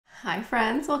Hi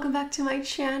friends, welcome back to my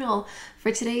channel.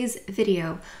 For today's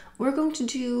video, we're going to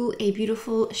do a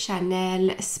beautiful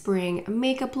Chanel spring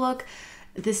makeup look.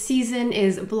 The season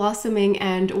is blossoming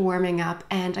and warming up,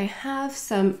 and I have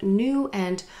some new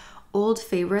and old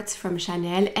favorites from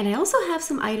Chanel, and I also have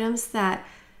some items that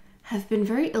have been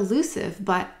very elusive,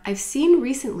 but I've seen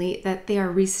recently that they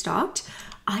are restocked.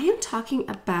 I am talking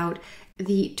about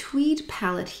the tweed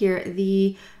palette here,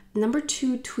 the number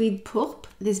 2 tweed pourpre,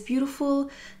 this beautiful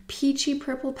peachy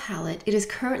purple palette. It is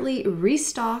currently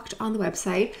restocked on the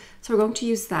website, so we're going to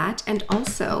use that. And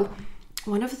also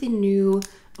one of the new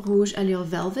Rouge Allure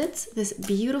velvets, this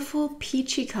beautiful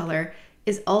peachy color,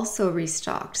 is also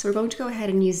restocked. So we're going to go ahead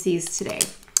and use these today.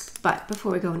 But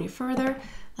before we go any further,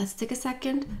 let's take a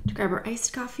second to grab our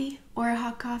iced coffee or a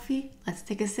hot coffee. Let's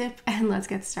take a sip and let's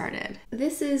get started.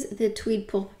 This is the tweed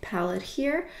pourpre palette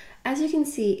here. As you can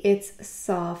see, it's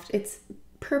soft. It's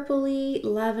purpley,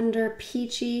 lavender,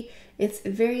 peachy. It's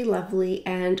very lovely.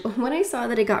 And when I saw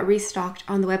that it got restocked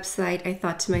on the website, I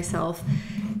thought to myself,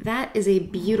 that is a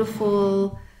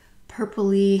beautiful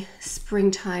purpley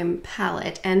springtime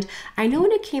palette. And I know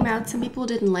when it came out, some people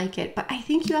didn't like it, but I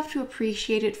think you have to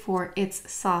appreciate it for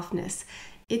its softness.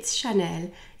 It's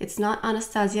Chanel. It's not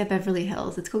Anastasia Beverly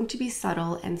Hills. It's going to be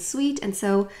subtle and sweet, and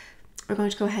so we're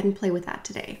going to go ahead and play with that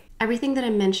today. Everything that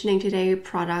I'm mentioning today,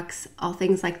 products, all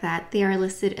things like that, they are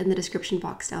listed in the description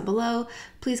box down below.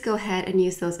 Please go ahead and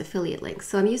use those affiliate links.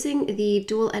 So I'm using the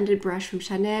dual-ended brush from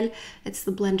Chanel. It's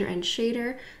the blender and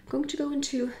shader. I'm going to go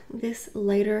into this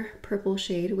lighter purple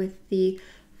shade with the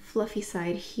fluffy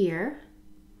side here.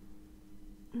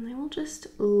 And I will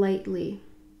just lightly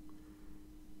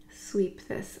sweep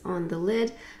this on the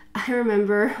lid. I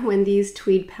remember when these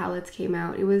tweed palettes came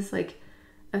out, it was like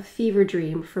a fever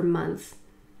dream for months.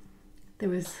 There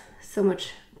was so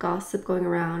much gossip going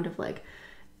around of like,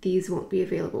 these won't be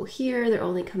available here, they're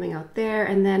only coming out there.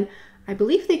 And then I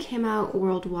believe they came out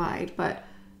worldwide, but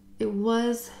it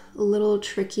was a little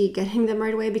tricky getting them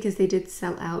right away because they did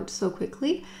sell out so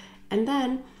quickly. And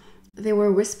then there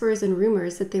were whispers and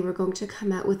rumors that they were going to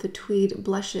come out with the tweed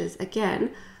blushes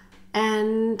again.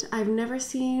 And I've never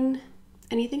seen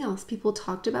anything else. People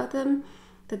talked about them,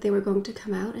 that they were going to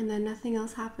come out, and then nothing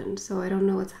else happened. So I don't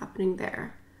know what's happening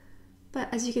there.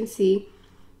 But as you can see,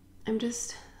 I'm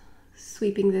just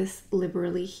sweeping this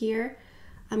liberally here.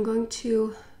 I'm going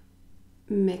to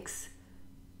mix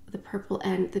the purple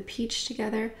and the peach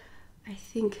together. I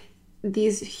think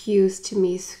these hues to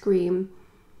me scream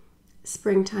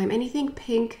springtime. Anything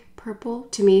pink, purple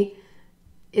to me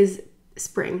is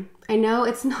spring. I know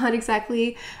it's not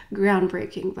exactly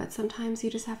groundbreaking, but sometimes you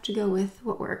just have to go with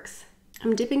what works.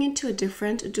 I'm dipping into a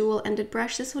different dual-ended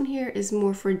brush. This one here is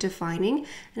more for defining,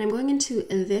 and I'm going into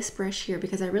this brush here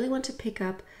because I really want to pick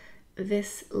up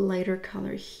this lighter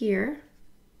color here.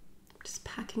 Just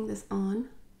packing this on,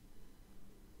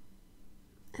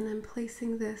 and I'm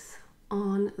placing this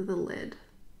on the lid.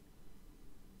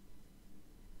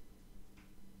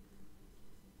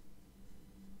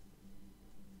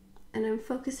 And I'm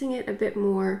focusing it a bit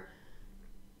more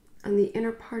on the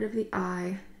inner part of the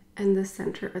eye and the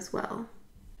center as well.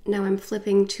 Now I'm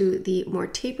flipping to the more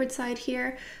tapered side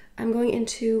here. I'm going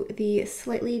into the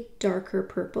slightly darker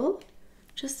purple,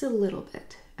 just a little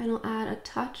bit, and I'll add a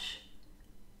touch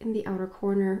in the outer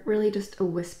corner, really just a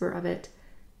whisper of it,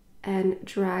 and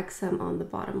drag some on the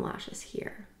bottom lashes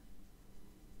here.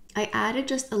 I added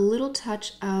just a little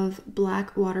touch of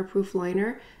black waterproof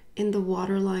liner in the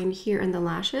waterline here in the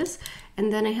lashes,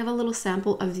 and then I have a little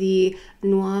sample of the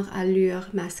Noir Allure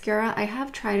mascara. I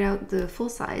have tried out the full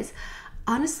size.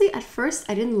 Honestly, at first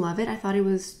I didn't love it. I thought it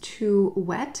was too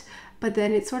wet, but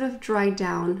then it sort of dried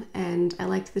down and I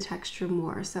liked the texture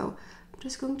more. So I'm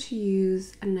just going to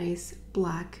use a nice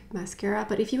black mascara,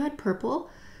 but if you had purple,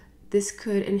 this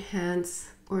could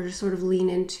enhance or just sort of lean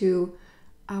into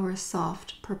our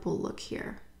soft purple look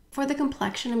here. For the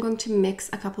complexion, I'm going to mix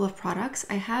a couple of products.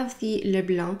 I have the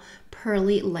Leblanc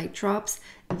Pearly Light Drops.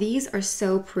 These are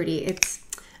so pretty. It's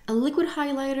a liquid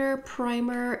highlighter,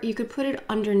 primer. You could put it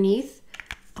underneath,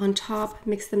 on top,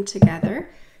 mix them together.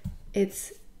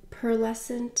 It's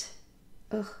pearlescent.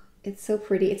 Ugh, it's so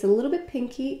pretty. It's a little bit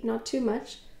pinky, not too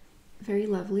much. Very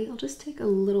lovely. I'll just take a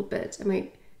little bit. I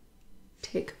might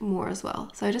take more as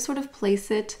well. So I just sort of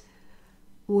place it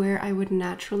where I would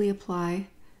naturally apply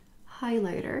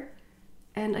highlighter,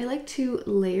 and I like to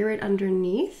layer it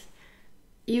underneath.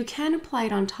 You can apply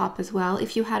it on top as well.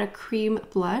 If you had a cream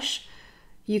blush,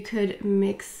 you could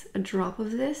mix a drop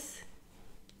of this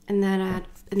and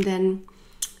then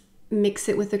mix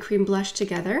it with the cream blush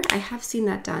together. I have seen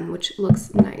that done, which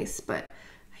looks nice, but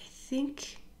I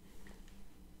think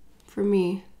for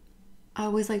me, I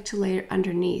always like to layer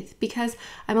underneath because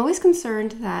I'm always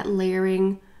concerned that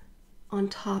layering on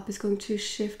top is going to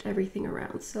shift everything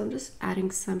around. So I'm just adding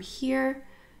some here,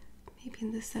 maybe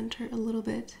in the center a little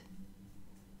bit.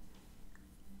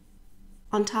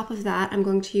 On top of that, I'm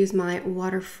going to use my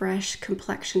Water Fresh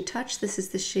Complexion Touch. This is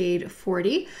the shade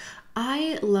 40.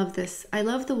 I love this. I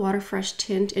love the Water Fresh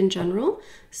tint in general.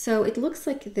 So it looks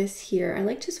like this here. I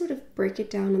like to sort of break it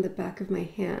down on the back of my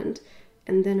hand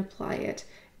and then apply it.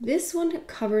 This one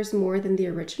covers more than the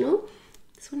original.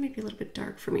 This one might be a little bit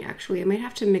dark for me actually. I might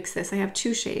have to mix this. I have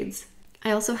two shades.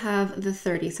 I also have the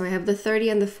 30. So I have the 30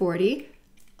 and the 40.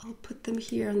 I'll put them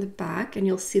here on the back and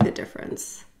you'll see the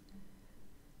difference.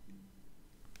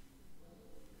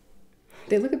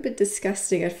 They look a bit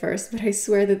disgusting at first, but I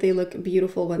swear that they look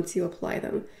beautiful once you apply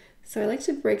them. So I like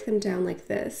to break them down like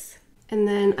this. And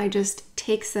then I just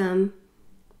take some,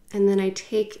 and then I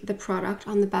take the product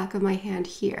on the back of my hand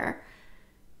here,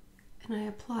 and I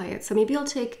apply it. So maybe I'll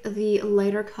take the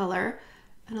lighter color,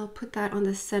 and I'll put that on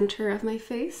the center of my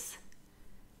face.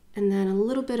 And then a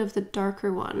little bit of the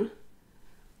darker one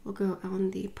will go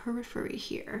on the periphery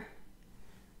here.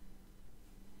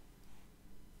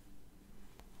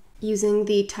 Using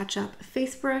the Touch Up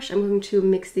face brush, I'm going to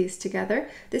mix these together.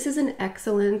 This is an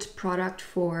excellent product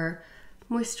for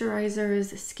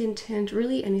moisturizers, skin tint,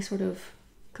 really any sort of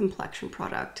complexion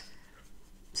product.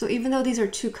 So even though these are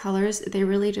two colors, they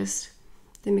really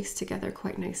they mix together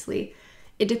quite nicely.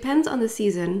 It depends on the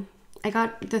season. I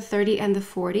got the 30 and the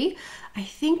 40. I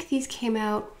think these came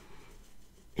out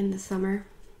in the summer,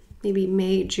 maybe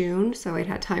May, June, so I'd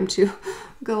had time to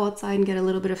go outside and get a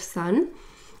little bit of sun.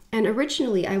 And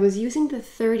originally I was using the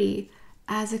 30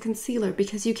 as a concealer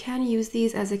because you can use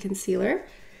these as a concealer.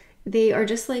 They are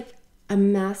just like a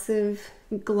massive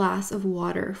glass of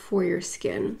water for your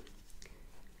skin.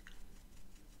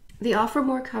 They offer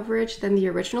more coverage than the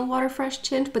original Water Fresh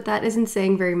tint, but that isn't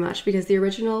saying very much because the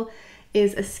original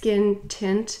is a skin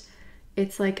tint.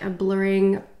 It's like a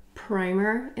blurring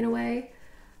primer in a way,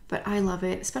 but I love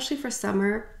it, especially for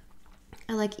summer.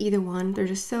 I like either one. They're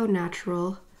just so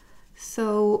natural,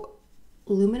 so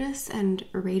luminous and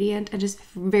radiant, and just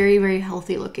very, very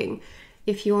healthy looking.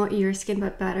 If you want your skin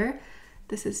but better,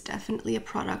 this is definitely a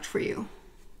product for you.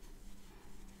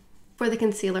 For the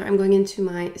concealer, I'm going into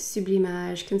my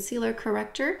Sublimage Concealer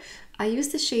Corrector. I use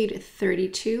the shade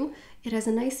 32. It has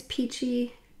a nice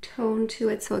peachy tone to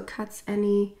it, so it cuts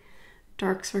any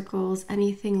dark circles,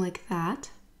 anything like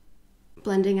that.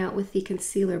 Blending out with the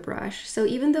concealer brush. So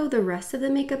even though the rest of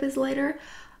the makeup is lighter,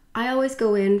 I always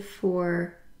go in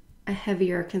for a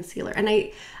heavier concealer. And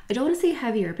I don't want to say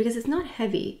heavier because it's not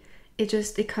heavy.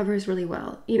 It covers really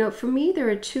well. You know, for me, there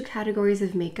are two categories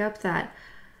of makeup that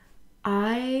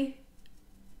I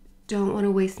don't want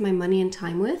to waste my money and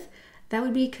time with. That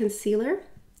would be concealer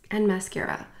and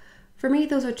mascara. For me,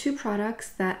 those are two products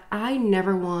that I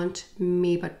never want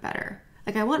me but better.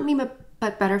 Like I want me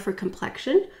but better for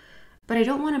complexion, but I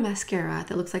don't want a mascara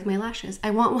that looks like my lashes. I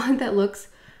want one that looks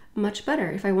much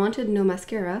better. If I wanted no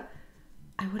mascara,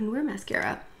 I wouldn't wear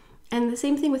mascara. And the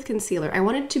same thing with concealer. I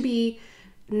want it to be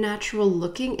natural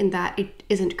looking in that it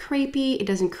isn't crepey, it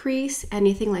doesn't crease,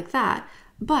 anything like that,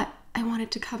 but I want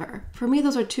it to cover. For me,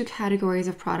 those are two categories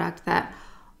of product that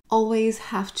always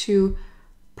have to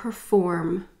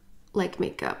perform like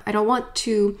makeup. I don't want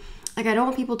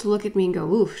people to look at me and go,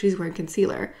 ooh, she's wearing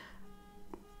concealer.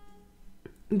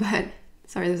 But,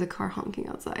 sorry, there's a car honking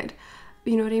outside.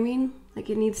 But you know what I mean? Like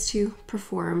it needs to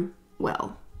perform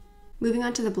well. Moving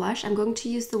on to the blush, I'm going to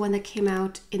use the one that came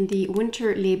out in the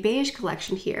Winter Les Beige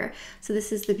collection here. So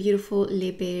this is the beautiful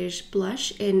Les Beige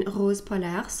blush in Rose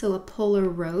Polaire, so a polar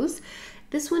rose.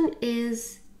 This one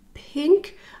is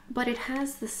pink, but it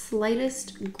has the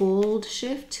slightest gold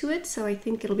shift to it, so I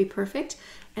think it'll be perfect.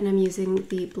 And I'm using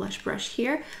the blush brush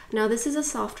here. Now this is a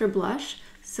softer blush,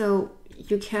 so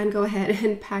you can go ahead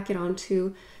and pack it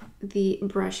onto the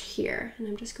brush here. And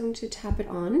I'm just going to tap it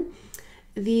on.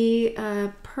 The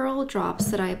pearl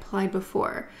drops that I applied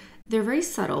before, they're very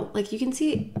subtle. Like you can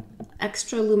see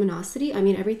extra luminosity. I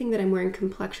mean, everything that I'm wearing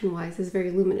complexion wise is very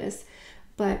luminous,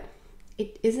 but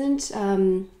it isn't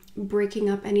breaking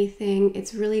up anything.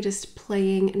 It's really just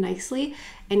playing nicely.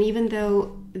 And even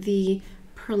though the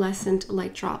pearlescent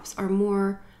light drops are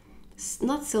more,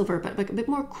 not silver, but like a bit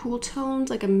more cool toned,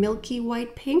 like a milky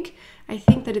white pink, I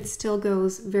think that it still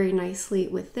goes very nicely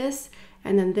with this.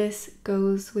 And then this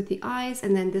goes with the eyes,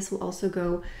 and then this will also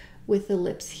go with the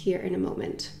lips here in a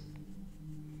moment.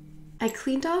 I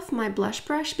cleaned off my blush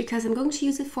brush because I'm going to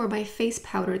use it for my face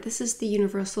powder. This is the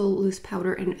Universal Loose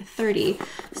Powder in 30.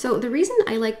 So the reason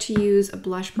I like to use a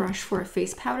blush brush for a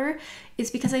face powder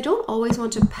is because I don't always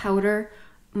want to powder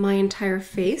my entire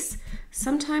face.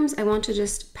 Sometimes I want to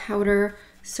just powder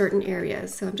certain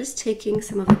areas. So I'm just taking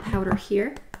some of the powder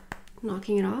here,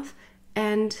 knocking it off,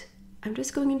 and I'm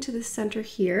just going into the center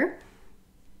here,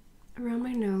 around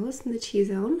my nose in the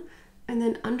T-zone, and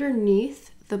then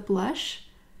underneath the blush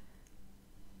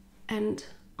and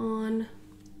on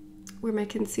where my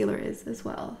concealer is as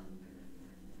well.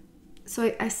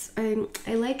 So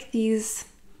I like these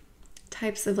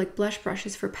types of like blush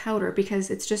brushes for powder because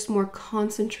it's just more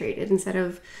concentrated instead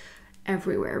of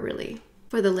everywhere really.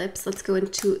 For the lips, let's go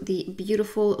into the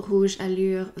beautiful Rouge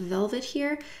Allure Velvet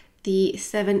here, the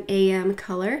 7 AM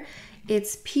color.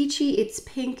 It's peachy, it's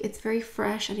pink, it's very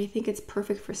fresh, and I think it's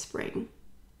perfect for spring.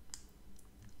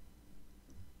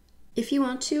 If you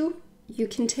want to, you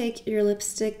can take your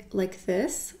lipstick like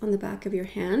this on the back of your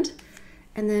hand,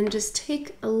 and then just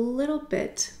take a little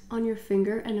bit on your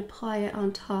finger and apply it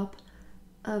on top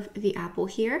of the apple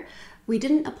here. We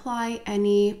didn't apply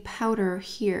any powder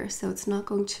here, so it's not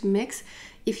going to mix.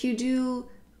 If you do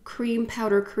cream,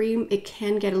 powder cream, it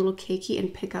can get a little cakey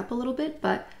and pick up a little bit,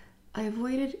 but I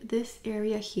avoided this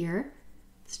area here.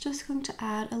 It's just going to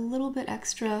add a little bit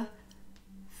extra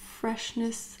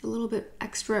freshness, a little bit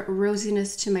extra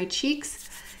rosiness to my cheeks.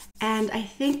 And I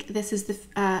think this is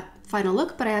the final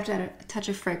look, but I have to add a touch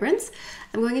of fragrance.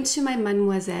 I'm going into my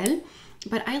Mademoiselle,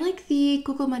 but I like the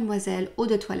Coco Mademoiselle Eau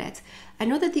de Toilette. I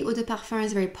know that the Eau de Parfum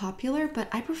is very popular, but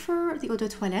I prefer the Eau de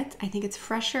Toilette. I think it's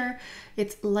fresher,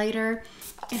 it's lighter,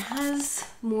 it has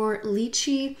more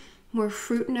lychee, more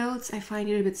fruit notes. I find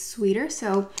it a bit sweeter,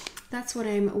 so that's what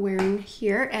I'm wearing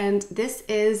here. And this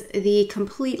is the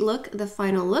complete look, the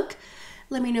final look.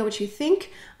 Let me know what you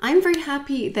think. I'm very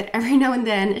happy that every now and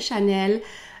then Chanel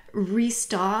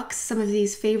restocks some of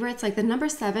these favorites, like the number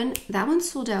 7, that one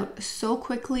sold out so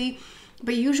quickly.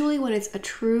 But usually when it's a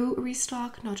true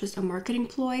restock, not just a marketing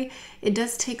ploy, it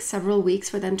does take several weeks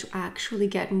for them to actually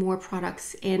get more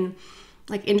products in,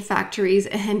 like in factories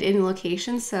and in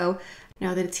locations. So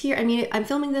now that it's here, I mean, I'm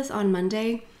filming this on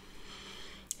Monday.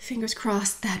 Fingers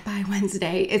crossed that by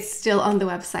Wednesday it's still on the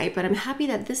website, but I'm happy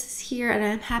that this is here, and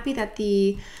I'm happy that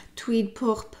the Tweed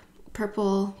Pourpre,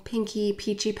 purple, pinky,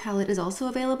 peachy palette is also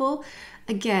available.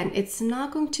 Again, it's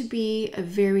not going to be a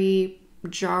very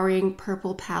jarring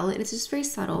purple palette. It's just very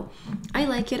subtle. I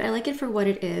like it. I like it for what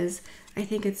it is. I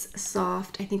think it's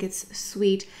soft. I think it's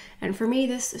sweet. And for me,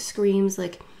 this screams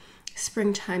like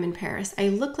springtime in Paris. I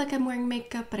look like I'm wearing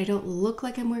makeup, but I don't look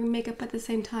like I'm wearing makeup at the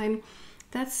same time.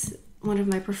 That's one of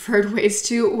my preferred ways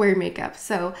to wear makeup.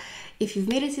 So if you've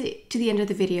made it to the end of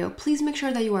the video, please make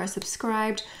sure that you are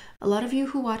subscribed. A lot of you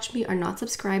who watch me are not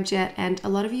subscribed yet, and a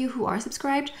lot of you who are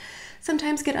subscribed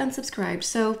sometimes get unsubscribed.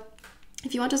 So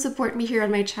if you want to support me here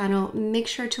on my channel, make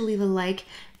sure to leave a like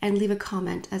and leave a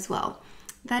comment as well.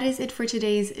 That is it for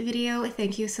today's video.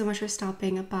 Thank you so much for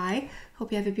stopping by.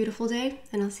 Hope you have a beautiful day,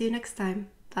 and I'll see you next time.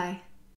 Bye.